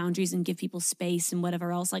have boundaries and give people space and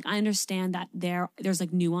whatever else. Like I understand that there's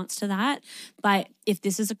like nuance to that. But if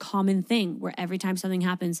this is a common thing where every time something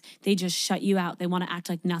happens, they just shut you out. They want to act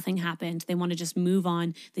like nothing happened. They want to just move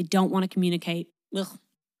on. They don't want to communicate. Ugh,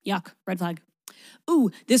 yuck, red flag.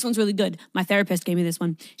 Ooh, this one's really good. My therapist gave me this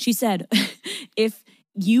one. She said, if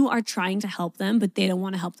you are trying to help them, but they don't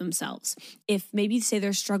want to help themselves. If maybe say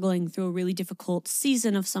they're struggling through a really difficult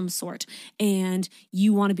season of some sort and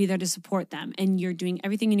you want to be there to support them and you're doing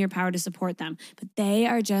everything in your power to support them, but they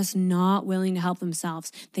are just not willing to help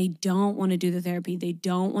themselves. They don't want to do the therapy. They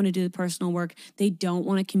don't want to do the personal work. They don't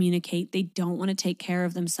want to communicate. They don't want to take care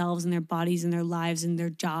of themselves and their bodies and their lives and their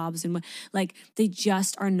jobs. And like they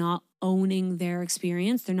just are not owning their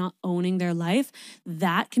experience. They're not owning their life.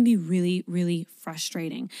 That can be really, really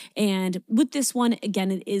frustrating. And with this one,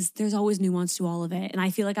 again, there's always nuance to all of it. And I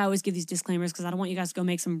feel like I always give these disclaimers because I don't want you guys to go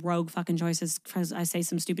make some rogue fucking choices because I say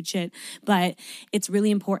some stupid shit. But it's really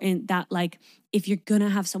important that like, if you're going to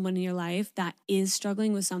have someone in your life that is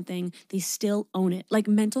struggling with something, they still own it. Like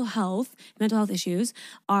mental health issues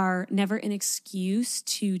are never an excuse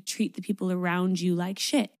to treat the people around you like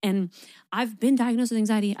shit. And I've been diagnosed with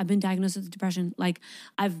anxiety. I've been diagnosed with depression. Like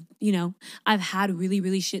I've had really,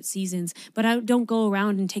 really shit seasons, but I don't go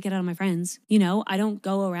around and take it out on my friends. I don't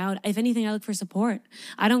go around. If anything, I look for support.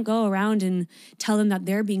 I don't go around and tell them that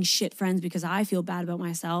they're being shit friends because I feel bad about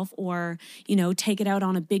myself or, take it out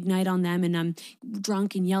on a big night on them and I'm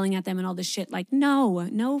drunk and yelling at them and all this shit. Like,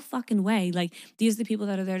 no fucking way. Like these are the people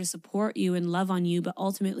that are there to support you and love on you, but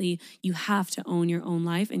ultimately you have to own your own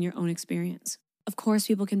life and your own experience. Of course,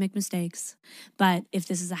 people can make mistakes, but if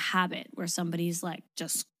this is a habit where somebody's like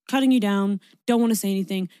just cutting you down, don't want to say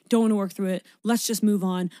anything, don't want to work through it, let's just move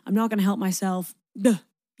on, I'm not going to help myself,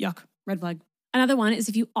 yuck, red flag. Another one is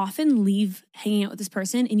if you often leave hanging out with this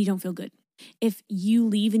person and you don't feel good. If you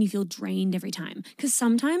leave and you feel drained every time, because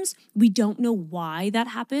sometimes we don't know why that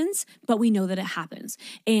happens, but we know that it happens.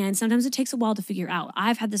 And sometimes it takes a while to figure out.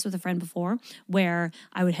 I've had this with a friend before where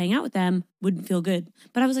I would hang out with them, wouldn't feel good.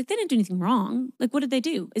 But I was like, they didn't do anything wrong. Like, what did they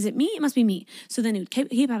do? Is it me? It must be me. So then it would keep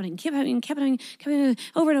happening,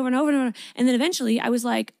 over and over and over and over. And then eventually I was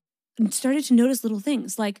like, started to notice little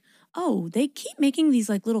things like, oh, they keep making these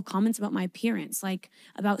like little comments about my appearance, like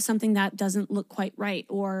about something that doesn't look quite right.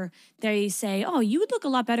 Or they say, oh, you would look a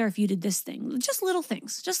lot better if you did this thing. Just little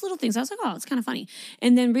things. I was like, oh, it's kind of funny.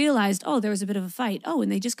 And then realized, oh, there was a bit of a fight. Oh, and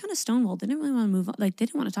they just kind of stonewalled. They didn't really want to move on. Like they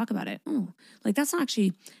didn't want to talk about it. Oh, like that's not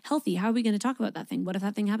actually healthy. How are we going to talk about that thing? What if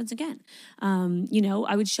that thing happens again?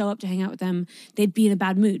 I would show up to hang out with them. They'd be in a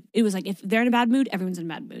bad mood. It was like, if they're in a bad mood, everyone's in a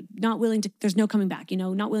bad mood. Not willing to, there's no coming back,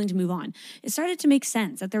 not willing to move on. It started to make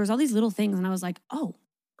sense that there was all these little things. And I was like, oh,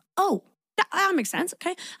 that makes sense.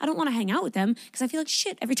 Okay. I don't want to hang out with them because I feel like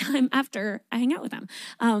shit every time after I hang out with them.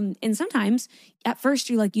 And sometimes at first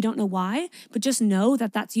you're like, you don't know why, but just know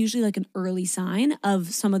that that's usually like an early sign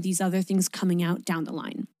of some of these other things coming out down the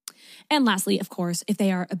line. And lastly, of course, if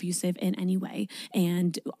they are abusive in any way,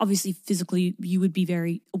 and obviously physically, you would be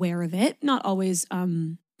very aware of it. Not always,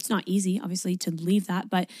 it's not easy, obviously, to leave that,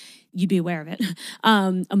 but you'd be aware of it.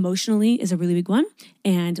 Emotionally is a really big one.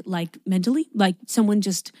 And like mentally, like someone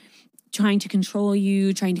just trying to control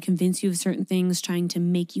you, trying to convince you of certain things, trying to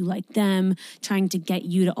make you like them, trying to get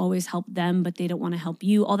you to always help them, but they don't want to help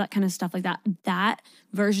you, all that kind of stuff like that. That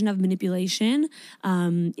version of manipulation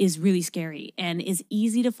is really scary and is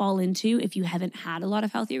easy to fall into if you haven't had a lot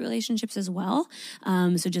of healthy relationships as well.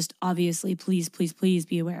 So just obviously, please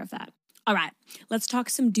be aware of that. All right, let's talk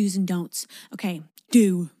some do's and don'ts. Okay,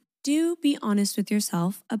 do be honest with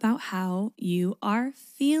yourself about how you are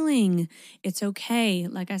feeling. It's okay,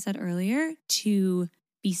 like I said earlier, to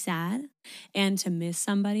be sad and to miss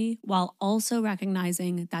somebody while also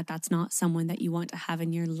recognizing that that's not someone that you want to have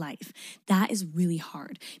in your life. That is really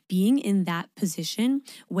hard. Being in that position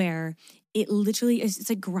where it literally is, it's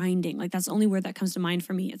like grinding. Like that's the only word that comes to mind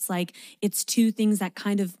for me. It's like, it's two things that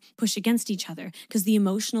kind of push against each other because the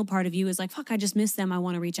emotional part of you is like, fuck, I just miss them. I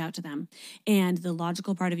want to reach out to them. And the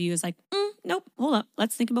logical part of you is like, nope, hold up.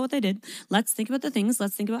 Let's think about what they did. Let's think about the things.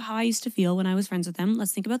 Let's think about how I used to feel when I was friends with them.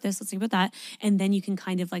 Let's think about this. Let's think about that. And then you can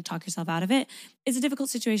kind of like talk yourself out of it. It's a difficult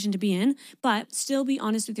situation to be in, but still be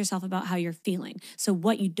honest with yourself about how you're feeling. So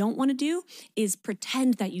what you don't want to do is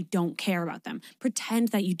pretend that you don't care about them. Pretend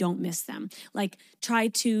that you don't miss them. Like try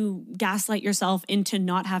to gaslight yourself into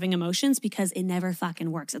not having emotions because it never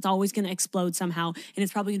fucking works. It's always going to explode somehow. And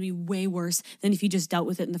it's probably going to be way worse than if you just dealt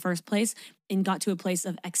with it in the first place. and got to a place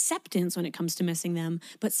of acceptance when it comes to missing them,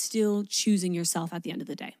 but still choosing yourself at the end of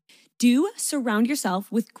the day. Do surround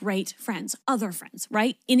yourself with great friends, other friends,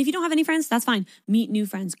 right? And if you don't have any friends, that's fine. Meet new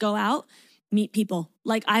friends. Go out, meet people.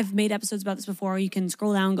 Like I've made episodes about this before. You can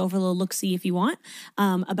scroll down, go for a little look-see if you want,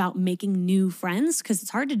 about making new friends, because it's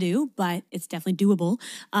hard to do, but it's definitely doable.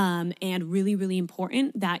 And really, really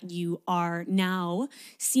important that you are now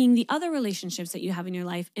seeing the other relationships that you have in your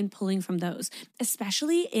life and pulling from those,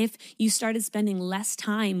 especially if you started spending less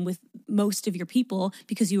time with most of your people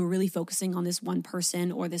because you were really focusing on this one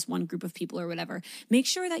person or this one group of people or whatever. Make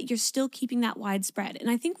sure that you're still keeping that widespread. And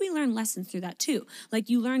I think we learn lessons through that too. Like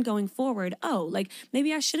you learn going forward, oh, like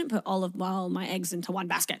maybe I shouldn't put all of my eggs into one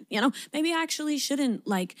basket, you know? Maybe I actually shouldn't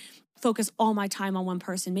like focus all my time on one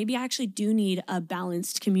person. Maybe I actually do need a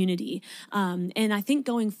balanced community. And I think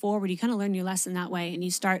going forward, you kind of learn your lesson that way and you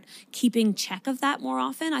start keeping check of that more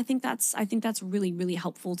often. I think that's really, really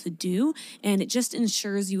helpful to do. And it just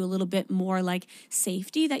ensures you a little bit more like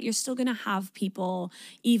safety that you're still going to have people,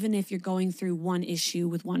 even if you're going through one issue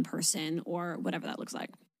with one person or whatever that looks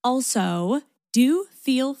like. Also, do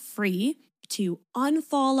feel free to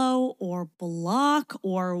unfollow or block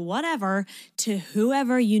or whatever to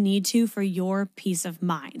whoever you need to for your peace of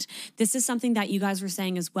mind. This is something that you guys were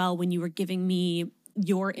saying as well when you were giving me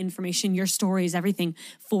your information, your stories, everything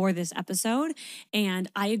for this episode.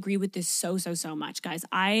 And I agree with this so much, guys.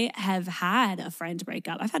 I have had a friend break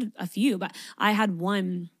up. I've had a few, but I had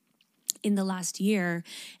one in the last year.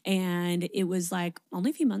 And it was like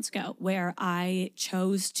only a few months ago where I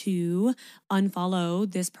chose to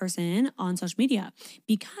unfollow this person on social media,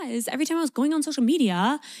 because every time I was going on social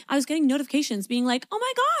media, I was getting notifications being like, oh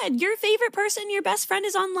my God, your favorite person, your best friend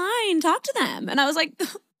is online. Talk to them. And I was like,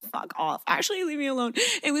 fuck off. Actually, leave me alone.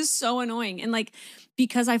 It was so annoying. And like,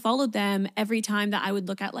 because I followed them, every time that I would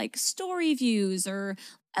look at like story views or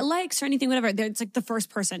likes or anything, whatever, it's like the first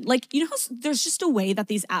person. Like, you know, there's just a way that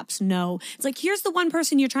these apps know. It's like, here's the one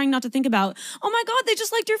person you're trying not to think about. Oh my God, they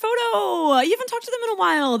just liked your photo. You haven't talked to them in a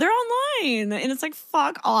while. They're online. And it's like,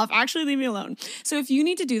 fuck off. Actually, leave me alone. So if you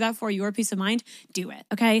need to do that for your peace of mind, do it.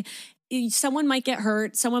 Okay. Someone might get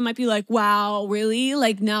hurt. Someone might be like, wow, really?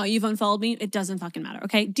 Like now you've unfollowed me? It doesn't fucking matter.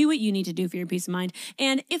 Okay. Do what you need to do for your peace of mind.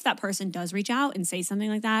 And if that person does reach out and say something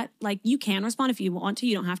like that, like you can respond if you want to,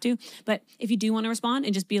 you don't have to. But if you do want to respond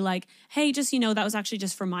and just be like, hey, just, you know, that was actually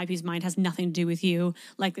just for my peace of mind, has nothing to do with you.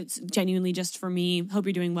 Like it's genuinely just for me. Hope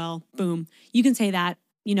you're doing well. Boom. You can say that,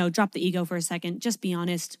 you know, drop the ego for a second, just be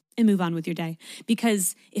honest and move on with your day.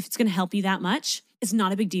 Because if it's going to help you that much, it's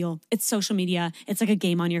not a big deal. It's social media. It's like a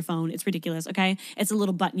game on your phone. It's ridiculous, okay? It's a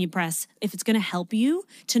little button you press. If it's going to help you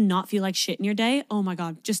to not feel like shit in your day, oh my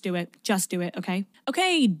God, just do it. Just do it, okay?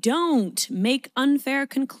 Okay, don't make unfair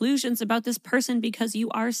conclusions about this person because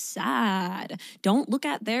you are sad. Don't look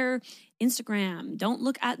at their Instagram. Don't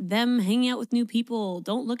look at them hanging out with new people.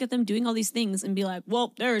 Don't look at them doing all these things and be like,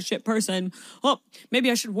 well, they're a shit person. Oh,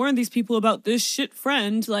 maybe I should warn these people about this shit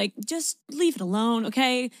friend. Like, just leave it alone,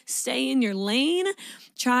 okay? Stay in your lane.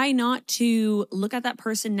 Try not to look at that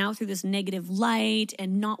person now through this negative light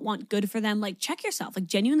and not want good for them. Like, check yourself. Like,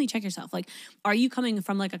 genuinely check yourself. Like, are you coming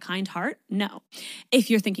from like a kind heart? No.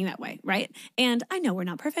 If you're thinking that way, right? And I know we're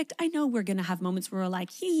not perfect. I know we're going to have moments where we're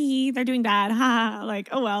like, they're doing bad. Ha, like,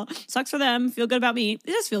 oh well, sucks for them. Feel good about me. It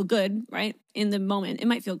does feel good, right? In the moment, it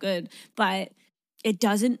might feel good, but it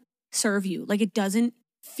doesn't serve you. Like, it doesn't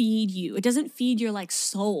feed you. It doesn't feed your like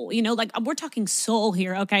soul, you know, like we're talking soul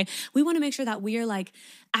here. Okay. We want to make sure that we are like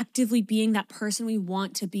actively being that person we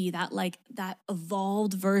want to be, that like that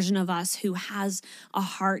evolved version of us who has a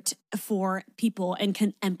heart for people and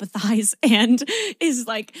can empathize and is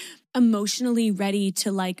like emotionally ready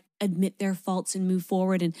to like admit their faults and move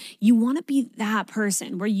forward. And you want to be that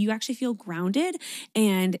person where you actually feel grounded.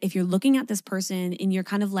 And if you're looking at this person and you're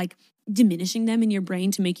kind of like diminishing them in your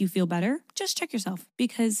brain to make you feel better, just check yourself,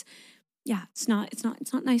 because yeah, it's not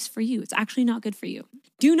nice for you. It's actually not good for you.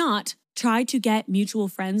 Do not try to get mutual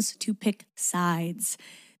friends to pick sides.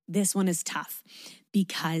 This one is tough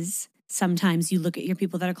because sometimes you look at your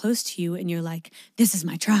people that are close to you and you're like, this is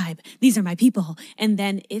my tribe. These are my people. And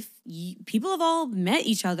then if people have all met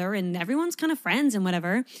each other and everyone's kind of friends and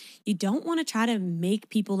whatever, you don't want to try to make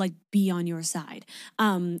people like be on your side.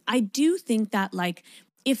 I do think that like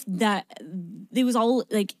if that it was all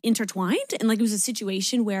like intertwined and like it was a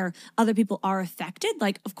situation where other people are affected,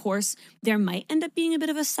 like of course there might end up being a bit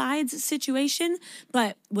of a sides situation,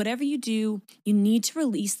 but whatever you do, you need to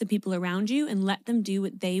release the people around you and let them do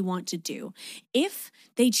what they want to do. If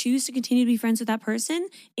they choose to continue to be friends with that person,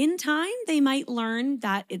 in time they might learn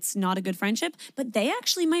that it's not a good friendship, but they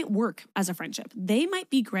actually might work as a friendship. They might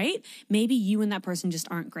be great. Maybe you and that person just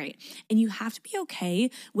aren't great. And you have to be okay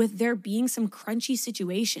with there being some crunchy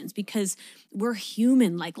situations because we're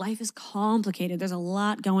human. Like life is complicated. There's a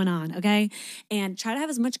lot going on, okay? And try to have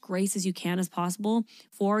as much grace as you can as possible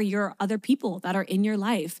for your other people that are in your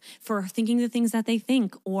life, for thinking the things that they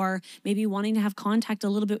think, or maybe wanting to have contact a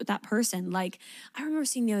little bit with that person. Like I remember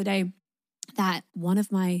seeing the other day that one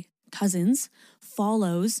of my cousins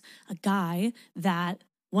follows a guy that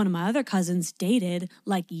one of my other cousins dated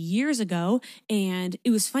like years ago. And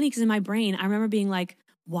it was funny because in my brain, I remember being like,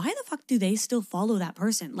 why the fuck do they still follow that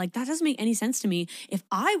person? Like, that doesn't make any sense to me. If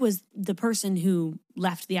I was the person who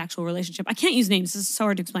left the actual relationship, I can't use names, this is so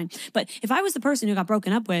hard to explain, but if I was the person who got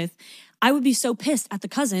broken up with, I would be so pissed at the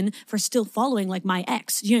cousin for still following like my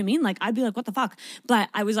ex. You know what I mean? Like, I'd be like, what the fuck? But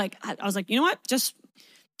I was like, you know what? Just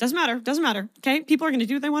doesn't matter. Okay. People are going to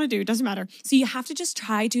do what they want to do. Doesn't matter. So you have to just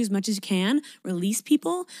try to, as much as you can, release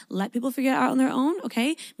people, let people figure it out on their own.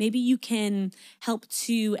 Okay. Maybe you can help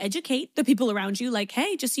to educate the people around you. Like,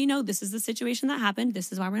 hey, just so you know, this is the situation that happened.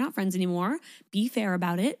 This is why we're not friends anymore. Be fair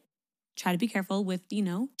about it. Try to be careful with,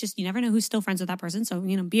 just you never know who's still friends with that person. So,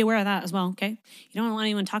 be aware of that as well. Okay. You don't want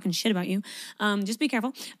anyone talking shit about you. Just be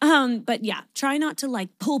careful. But yeah, try not to like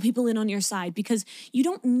pull people in on your side because you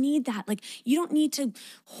don't need that. Like you don't need to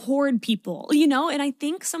hoard people, and I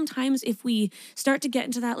think sometimes if we start to get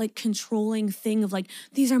into that like controlling thing of like,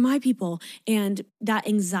 these are my people and that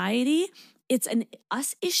anxiety, it's an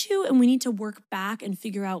us issue and we need to work back and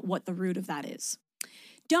figure out what the root of that is.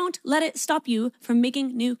 Don't let it stop you from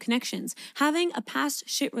making new connections. Having a past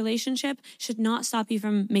shit relationship should not stop you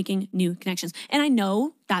from making new connections. And I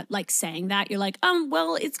know that like saying that, you're like,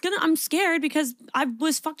 well, I'm scared because I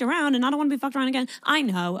was fucked around and I don't want to be fucked around again. I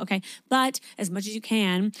know, okay. But as much as you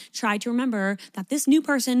can, try to remember that this new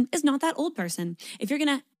person is not that old person. If you're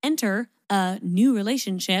going to enter a new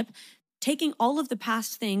relationship, taking all of the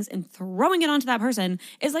past things and throwing it onto that person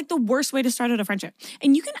is like the worst way to start out a friendship.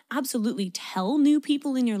 And you can absolutely tell new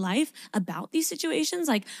people in your life about these situations.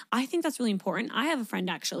 Like, I think that's really important. I have a friend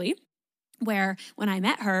actually where when I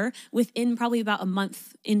met her, within probably about a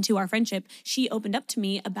month into our friendship, she opened up to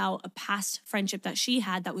me about a past friendship that she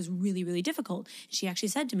had that was really, really difficult. She actually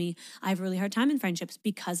said to me, I have a really hard time in friendships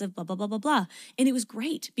because of blah, blah, blah, blah, blah. And it was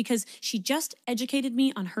great because she just educated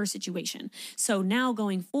me on her situation. So now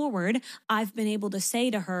going forward, I've been able to say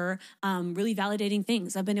to her really validating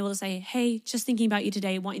things. I've been able to say, hey, just thinking about you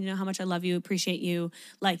today, want you to know how much I love you, appreciate you.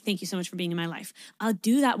 Like, thank you so much for being in my life. I'll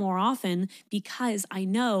do that more often because I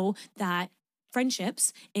know that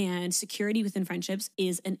friendships and security within friendships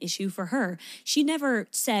is an issue for her. She never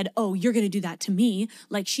said, oh, you're going to do that to me.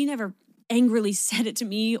 Like she never angrily said it to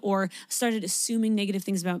me or started assuming negative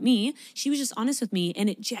things about me. She was just honest with me and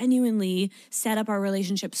it genuinely set up our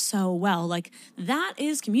relationship so well. Like that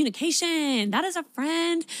is communication. That is a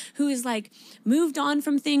friend who is like moved on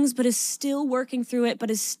from things, but is still working through it, but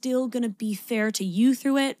is still going to be fair to you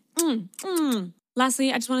through it.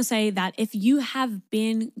 Lastly, I just want to say that if you have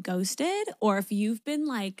been ghosted or if you've been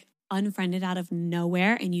like unfriended out of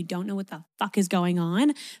nowhere and you don't know what the fuck is going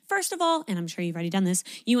on, first of all, and I'm sure you've already done this,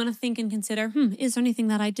 you want to think and consider, is there anything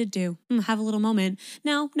that I did do? Have a little moment.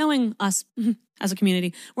 Now, knowing us as a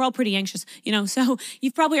community, we're all pretty anxious, so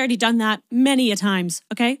you've probably already done that many a times,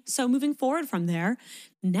 okay? So moving forward from there,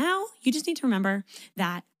 now you just need to remember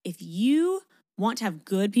that if you want to have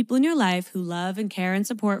good people in your life who love and care and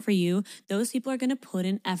support for you, those people are going to put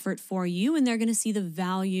in effort for you and they're going to see the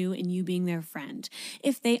value in you being their friend.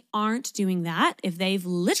 If they aren't doing that, if they've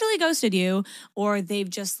literally ghosted you or they've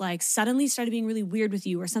just like suddenly started being really weird with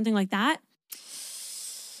you or something like that,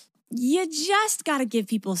 you just got to give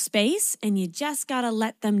people space and you just got to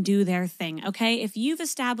let them do their thing, okay? If you've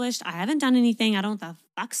established, I haven't done anything, I don't know what the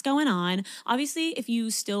fuck's going on. Obviously, if you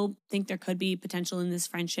still think there could be potential in this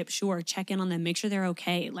friendship, sure, check in on them, make sure they're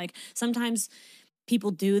okay. Like sometimes people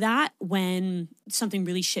do that when something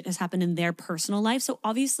really shit has happened in their personal life. So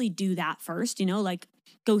obviously do that first, like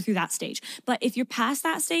go through that stage. But if you're past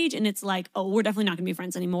that stage and it's like, oh, we're definitely not going to be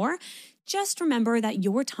friends anymore, just remember that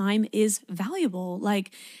your time is valuable.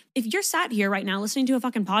 Like if you're sat here right now listening to a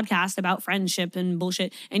fucking podcast about friendship and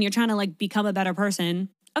bullshit and you're trying to like become a better person,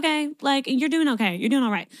 okay, like you're doing okay. You're doing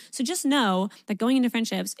all right. So just know that going into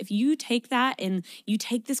friendships, if you take that and you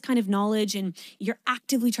take this kind of knowledge and you're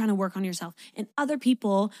actively trying to work on yourself and other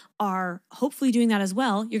people are hopefully doing that as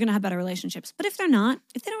well, you're going to have better relationships. But if they're not,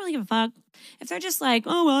 if they don't really give a fuck, if they're just like,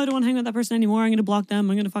 oh, well, I don't want to hang with that person anymore. I'm going to block them.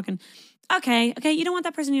 I'm going to fucking, okay, you don't want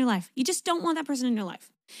that person in your life. You just don't want that person in your life.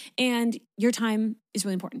 And your time is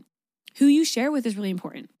really important. Who you share with is really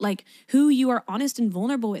important. Like who you are honest and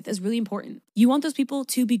vulnerable with is really important. You want those people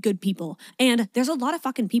to be good people. And there's a lot of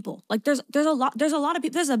fucking people. Like there's a lot of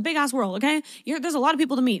people. There's a big ass world, okay? There's a lot of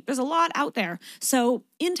people to meet. There's a lot out there. So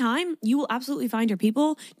in time, you will absolutely find your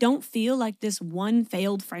people. Don't feel like this one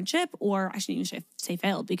failed friendship, or I shouldn't even say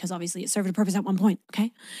failed because obviously it served a purpose at one point,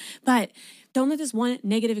 okay? But don't let this one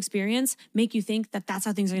negative experience make you think that that's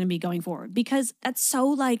how things are going to be going forward, because that's so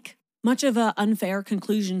like much of an unfair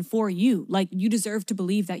conclusion for you. Like you deserve to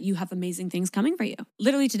believe that you have amazing things coming for you.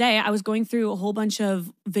 Literally today, I was going through a whole bunch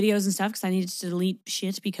of videos and stuff because I needed to delete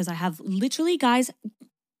shit because I have literally, guys,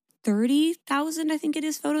 30,000, I think it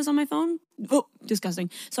is, photos on my phone. Oh, disgusting.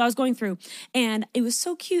 So I was going through and it was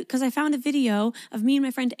so cute because I found a video of me and my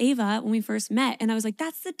friend Ava when we first met. And I was like,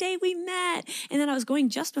 that's the day we met. And then I was going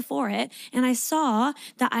just before it and I saw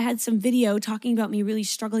that I had some video talking about me really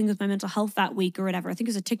struggling with my mental health that week or whatever. I think it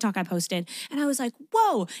was a TikTok I posted. And I was like,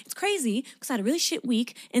 whoa, it's crazy because I had a really shit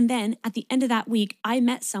week. And then at the end of that week, I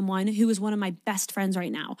met someone who is one of my best friends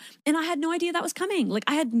right now. And I had no idea that was coming. Like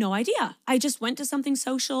I had no idea. I just went to something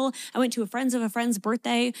social. I went to a friend's of a friend's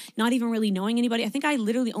birthday, not even really knowing anybody. I think I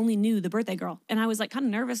literally only knew the birthday girl. And I was like kind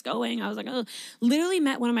of nervous going. I was like, oh, literally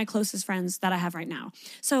met one of my closest friends that I have right now.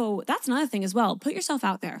 So that's another thing as well. Put yourself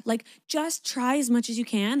out there. Like just try as much as you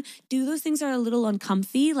can. Do those things that are a little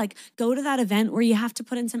uncomfy. Like go to that event where you have to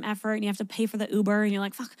put in some effort and you have to pay for the Uber and you're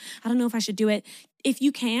like, fuck, I don't know if I should do it. If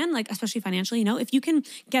you can, like, especially financially, if you can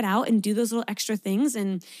get out and do those little extra things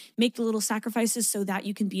and make the little sacrifices so that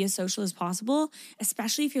you can be as social as possible,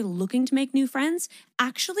 especially if you're looking to make new friends,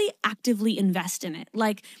 actually actively invest in it.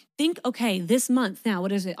 Like think, okay, this month now,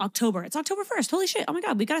 what is it? October. It's October 1st. Holy shit. Oh my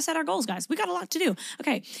God. We got to set our goals, guys. We got a lot to do.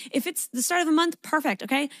 Okay. If it's the start of a month, perfect.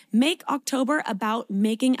 Okay. Make October about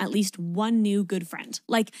making at least one new good friend.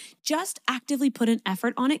 Like just actively put an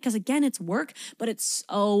effort on it. Cause again, it's work, but it's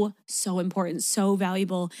so important, so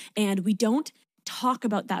valuable. And we don't talk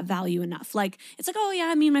about that value enough. Like it's like, oh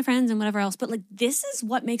yeah, me and my friends and whatever else. But like, this is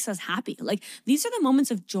what makes us happy. Like these are the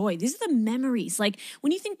moments of joy. These are the memories. Like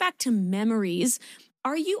when you think back to memories,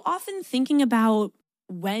 are you often thinking about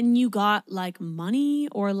when you got like money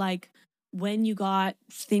or like when you got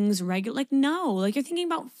things regular? Like, no, like you're thinking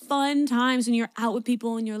about fun times when you're out with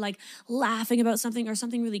people and you're like laughing about something or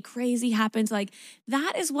something really crazy happens. Like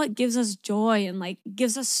that is what gives us joy and like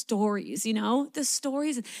gives us stories, the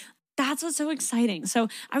stories. That's what's so exciting. So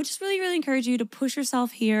I would just really, really encourage you to push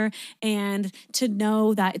yourself here and to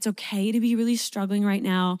know that it's okay to be really struggling right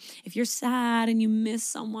now. If you're sad and you miss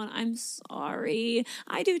someone, I'm sorry.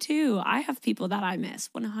 I do too. I have people that I miss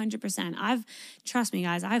 100%. Trust me,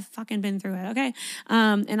 guys, I've fucking been through it. Okay.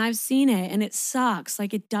 And I've seen it and it sucks.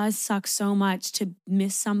 Like it does suck so much to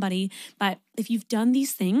miss somebody. But if you've done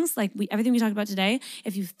these things, like everything we talked about today,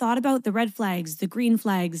 if you've thought about the red flags, the green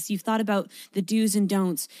flags, you've thought about the do's and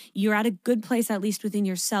don'ts, you're at a good place, at least within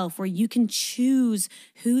yourself, where you can choose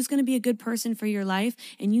who's going to be a good person for your life.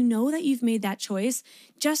 And you know that you've made that choice.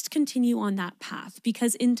 Just continue on that path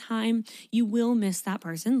because in time you will miss that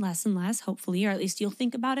person less and less, hopefully, or at least you'll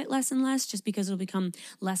think about it less and less just because it'll become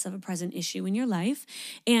less of a present issue in your life.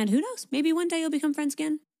 And who knows, maybe one day you'll become friends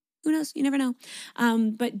again. Who knows? You never know.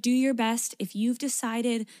 But do your best. If you've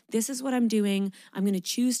decided this is what I'm doing, I'm going to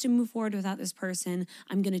choose to move forward without this person.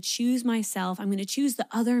 I'm going to choose myself. I'm going to choose the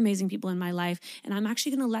other amazing people in my life. And I'm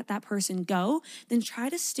actually going to let that person go. Then try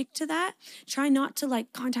to stick to that. Try not to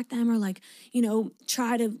like contact them or like,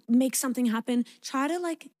 try to make something happen. Try to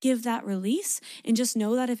like give that release and just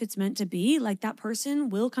know that if it's meant to be, like that person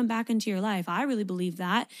will come back into your life. I really believe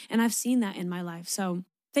that. And I've seen that in my life. So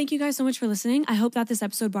thank you guys so much for listening. I hope that this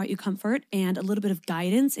episode brought you comfort and a little bit of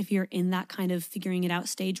guidance if you're in that kind of figuring it out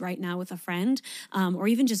stage right now with a friend, or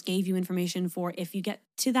even just gave you information for if you get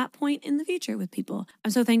to that point in the future with people.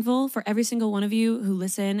 I'm so thankful for every single one of you who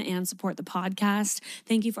listen and support the podcast.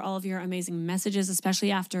 Thank you for all of your amazing messages,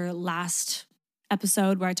 especially after last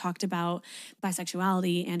episode where I talked about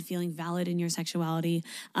bisexuality and feeling valid in your sexuality.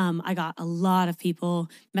 I got a lot of people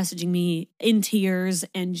messaging me in tears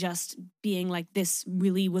and just being like, this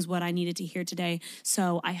really was what I needed to hear today.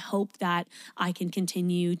 So I hope that I can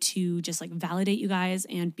continue to just like validate you guys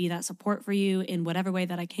and be that support for you in whatever way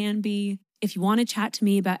that I can be. If you want to chat to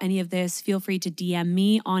me about any of this, feel free to DM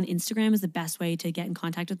me on Instagram is the best way to get in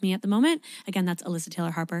contact with me at the moment. Again, that's Alyssa Taylor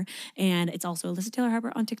Harper. And it's also Alyssa Taylor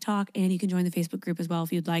Harper on TikTok. And you can join the Facebook group as well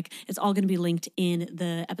if you'd like. It's all going to be linked in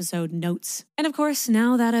the episode notes. And of course,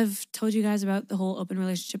 now that I've told you guys about the whole open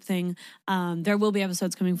relationship thing, there will be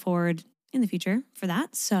episodes coming forward in the future for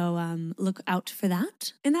that. So look out for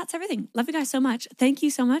that. And that's everything. Love you guys so much. Thank you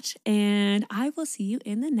so much. And I will see you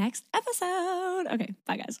in the next episode. Okay,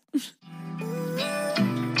 bye guys.